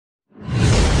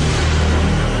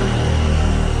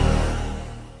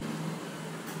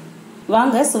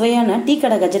வாங்க சுவையான டீ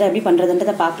கடை கஜரா எப்படி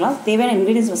பண்ணுறதுன்றதை பார்க்கலாம். தேவையான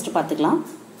இன்க்ரீடியன்ஸ் ஃபஸ்ட்டு பார்த்துக்கலாம்.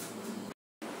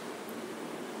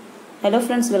 Hello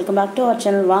friends, welcome back to our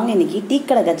channel. வாங்க இன்றைக்கி டீ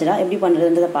கடை கஜரா எப்படி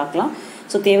பண்ணுறதுன்றதை பார்க்கலாம்.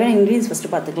 ஸோ தேவையான இன்க்ரீடியன்ஸ்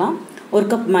ஃபஸ்ட்டு பார்த்துக்கலாம். ஒரு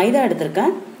கப் மைதா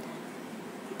எடுத்திருக்கேன்.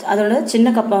 அதோட சின்ன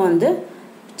கப்பாக வந்து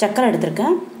சக்கரை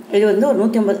எடுத்திருக்கேன். இது வந்து ஒரு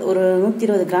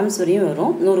 120 கிராம்ஸ் வரையும்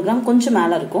வரும். 100 கிராம் கொஞ்சம்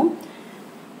மேலே இருக்கும்.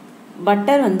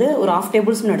 பட்டர் வந்து ஒரு 1/2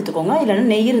 டேபிள் ஸ்பூன் எடுத்துக்கோங்க.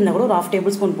 இல்லைன்னா நெய் இருந்தால் கூட ஒரு 1/2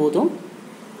 டேபிள் ஸ்பூன் போதும்.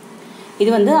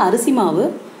 இது வந்து அரிசி மாவு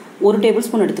 1 டேபிள்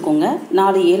ஸ்பூன் எடுத்துக்கோங்க.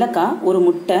 4 ஏலக்காய், 1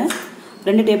 முட்டை,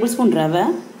 2 டேபிள் ஸ்பூன் ரவை.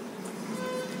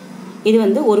 இது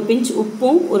வந்து 1 பிஞ்ச்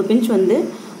உப்பும் 1 பிஞ்ச் வந்து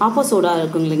ஆப்போ சோடா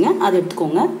இருக்குங்க இல்லைங்க, அது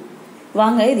எடுத்துக்கோங்க.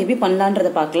 வாங்க இது எப்படி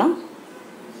பண்ணலான்றதை பார்க்கலாம்.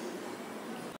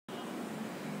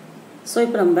 ஸோ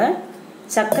இப்போ நம்ம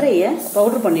சர்க்கரையை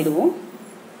பவுட்ரு பண்ணிடுவோம்.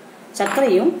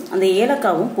 சர்க்கரையும் அந்த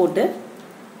ஏலக்காவும் போட்டு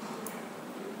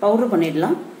பவுட்ரு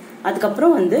பண்ணிடலாம்.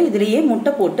 அதுக்கப்புறம் வந்து இதுலேயே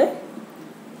முட்டை போட்டு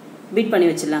பீட் பண்ணி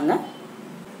வச்சிடலாங்க.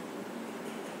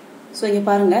 ஸோ இங்கே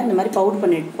பாருங்கள், இந்த மாதிரி பவுட்ரு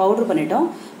பண்ணிட்டோம்.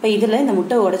 இப்போ இதில் இந்த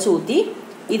முட்டை உடச்சி ஊற்றி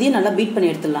இதையும் நல்லா பீட் பண்ணி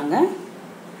எடுத்துடலாங்க.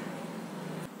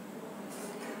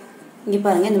 இங்கே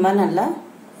பாருங்கள், இந்த மாதிரி நல்லா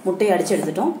முட்டையை அடித்து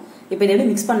எடுத்துட்டோம். இப்போ இதை எப்படி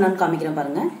மிக்ஸ் பண்ணலான்னு காமிக்கிறேன்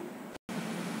பாருங்கள்.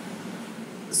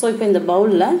 ஸோ இப்போ இந்த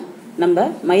பவுலில் நம்ம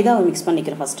மைதாவை மிக்ஸ்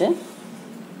பண்ணிக்கிறோம். ஃபஸ்ட்டு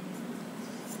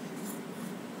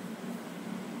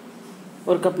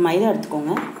 1 கப் மைதா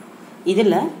எடுத்துக்கோங்க.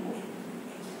 இதில்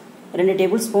 2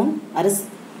 டேபிள் ஸ்பூன்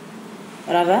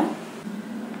ரவை,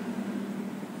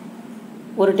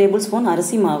 1 டேபிள் ஸ்பூன்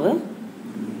அரிசி மாவு,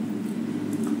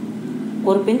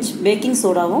 1 பிஞ்ச் பேக்கிங்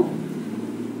சோடாவும்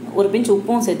 1 பிஞ்ச்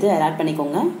உப்பும் சேர்த்து ஆட்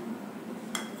பண்ணிக்கோங்க.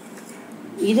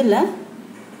 இதில்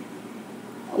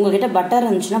உங்கள்கிட்ட பட்டர்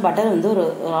இருந்துச்சுன்னா பட்டர் வந்து ஒரு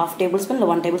 1/2 டேபிள் ஸ்பூன்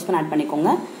இல்லை 1 டேபிள் ஸ்பூன் ஆட் பண்ணிக்கோங்க.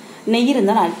 நெய்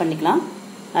இருந்தாலும் ஆட் பண்ணிக்கலாம்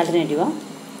ஆல்டர்னேட்டிவாக.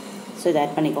 ஸோ இதை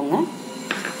ஆட் பண்ணிக்கோங்க.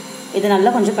 இதை நல்லா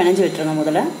கொஞ்சம் பிணைஞ்சு விட்டுருங்க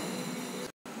முதல்ல.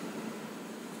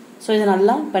 ஸோ இதை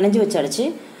நல்லா பிணைஞ்சு வச்சாச்சு.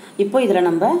 இப்போ இதில்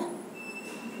நம்ம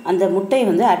அந்த முட்டையை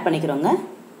வந்து ஆட் பண்ணிக்கிறோங்க.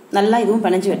 நல்லா இதுவும்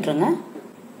பிணைஞ்சு விட்டுருங்க.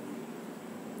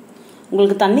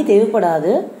 உங்களுக்கு தண்ணி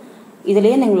தேவைப்படாது,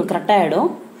 இதுலேயே உங்களுக்கு கரெக்டாகிடும்.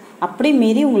 அப்படி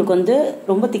மீறி உங்களுக்கு வந்து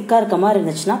ரொம்ப திக்காக இருக்க மாதிரி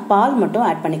இருந்துச்சுன்னா பால் மட்டும்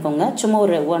ஆட் பண்ணிக்கோங்க. சும்மா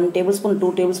ஒரு 1 table spoon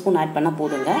 2 table spoon add பண்ணால்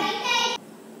போதுங்க.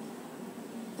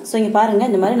 ஸோ இங்கே பாருங்கள்,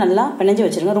 இந்த மாதிரி நல்லா பிணைஞ்சு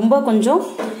வச்சுருங்க. ரொம்ப கொஞ்சம்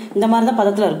இந்த மாதிரி தான்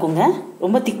பதத்தில் இருக்குங்க.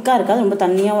 ரொம்ப திக்காக இருக்காது, ரொம்ப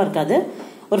தண்ணியாகவும் இருக்காது.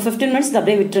 ஒரு 15 மினிட்ஸ்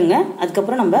அப்படியே விட்டுருங்க.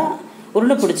 அதுக்கப்புறம் நம்ம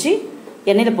உருண்டை பிடிச்சி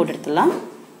எண்ணெயில் போட்டு எடுத்துடலாம்.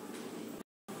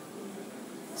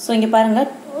 ஸோ இங்கே பாருங்கள்,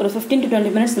 ஒரு 15 to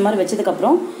 20 மினிட்ஸ் இந்த மாதிரி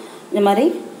வச்சதுக்கப்புறம் இந்த மாதிரி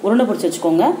உருண்டை பிடிச்சி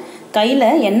வச்சுக்கோங்க. கையில்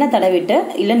எண்ணெய் தடவிட்டு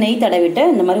இல்லை நெய் தடவிட்டு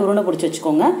இந்த மாதிரி உருண்டை பிடிச்சி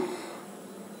வச்சுக்கோங்க.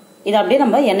 இதை அப்படியே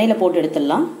நம்ம எண்ணெயில் போட்டு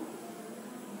எடுத்துடலாம்.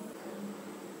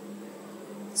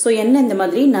 ஸோ எண்ணெய் இந்த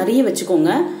மாதிரி நிறைய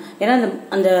வச்சுக்கோங்க. ஏன்னா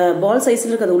அந்த பால்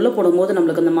சைஸில் இருக்கிறது உள்ளே போடும்போது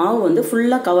நம்மளுக்கு அந்த மாவு வந்து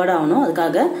ஃபுல்லாக கவர்ட் ஆகணும்,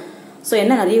 அதுக்காக. ஸோ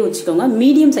எண்ணெய் நிறைய வச்சுக்கோங்க.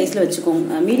 மீடியம் சைஸில்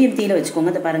வச்சுக்கோங்க, மீடியம் தீயில்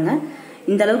வச்சுக்கோங்க. அதை பாருங்கள்,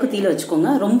 இந்த அளவுக்கு தீயில் வச்சுக்கோங்க.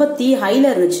 ரொம்ப தீ ஹையில்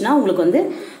இருந்துச்சுன்னா உங்களுக்கு வந்து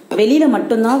வெளியில்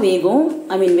மட்டும்தான் வேகும்,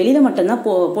 வெளியில் மட்டும்தான்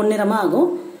பொன்னிறமாக ஆகும்.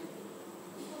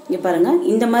 இங்கே பாருங்கள்,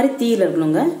 இந்த மாதிரி தீயில்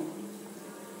இருக்கணுங்க.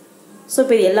 ஸோ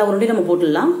இப்போ எல்லா உருண்டையும் நம்ம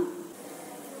போட்டுடலாம்.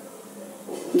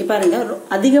 இங்கே பாருங்கள்,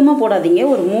 அதிகமாக போடாதீங்க,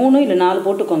 ஒரு 3 இல்லை 4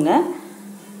 போட்டுக்கோங்க.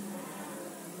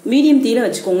 மீடியம் தீயில்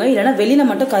வச்சுக்கோங்க, இல்லைன்னா வெளியில்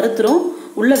மட்டும் கருத்துரும்,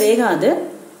 உள்ளே வேகாது.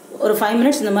 ஒரு 5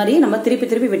 மினிட்ஸ் இந்த மாதிரி நம்ம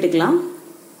திருப்பி விட்டுக்கலாம்.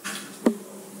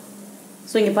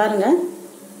 ஸோ இங்கே பாருங்கள்,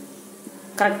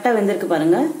 கரெக்டாக வெந்திருக்கு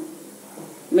பாருங்கள்.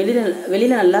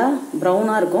 வெளியில் நல்லா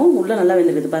ப்ரௌனாக இருக்கும், உள்ளே நல்லா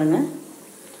வெந்திருக்குது பாருங்கள்.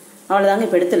 அவ்வளோதாங்க,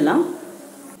 இப்போ எடுத்துடலாம்.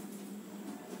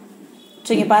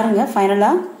 ஸோ இங்கே பாருங்கள்,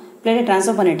 ஃபைனலாக பிளேட்டை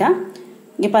ட்ரான்ஸ்ஃபர் பண்ணிட்டேன்.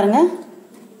 இங்கே பாருங்கள்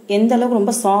எந்த அளவுக்கு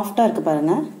ரொம்ப சாஃப்டாக இருக்குது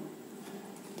பாருங்கள்.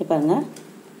 இங்கே பாருங்கள்,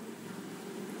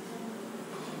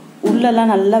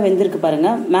 உள்ளெல்லாம் நல்லா வெந்திருக்கு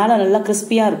பாருங்கள். மேலே நல்லா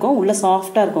கிறிஸ்பியாக இருக்கும், உள்ளே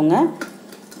சாஃப்டாக இருக்குங்க.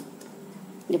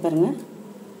 இங்கே பாருங்கள்,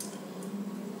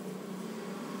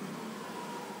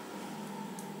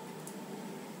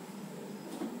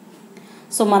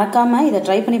 ஸோ மறக்காமல் இதை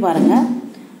ட்ரை பண்ணி பாருங்கள்.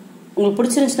 உங்களுக்கு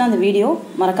பிடிச்சிருந்துச்சுன்னா அந்த வீடியோ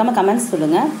மறக்காமல் கமெண்ட்ஸ்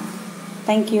சொல்லுங்கள்.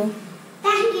 தேங்க்யூ.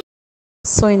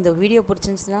 ஸோ இந்த வீடியோ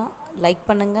பிடிச்சிருந்துச்சுன்னா லைக்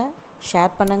பண்ணுங்கள்,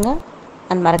 ஷேர் பண்ணுங்கள்,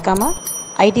 அண்ட் மறக்காமல்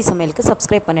ஐடி சமையலுக்கு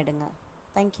சப்ஸ்கிரைப் பண்ணிவிடுங்க.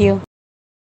 தேங்க்யூ.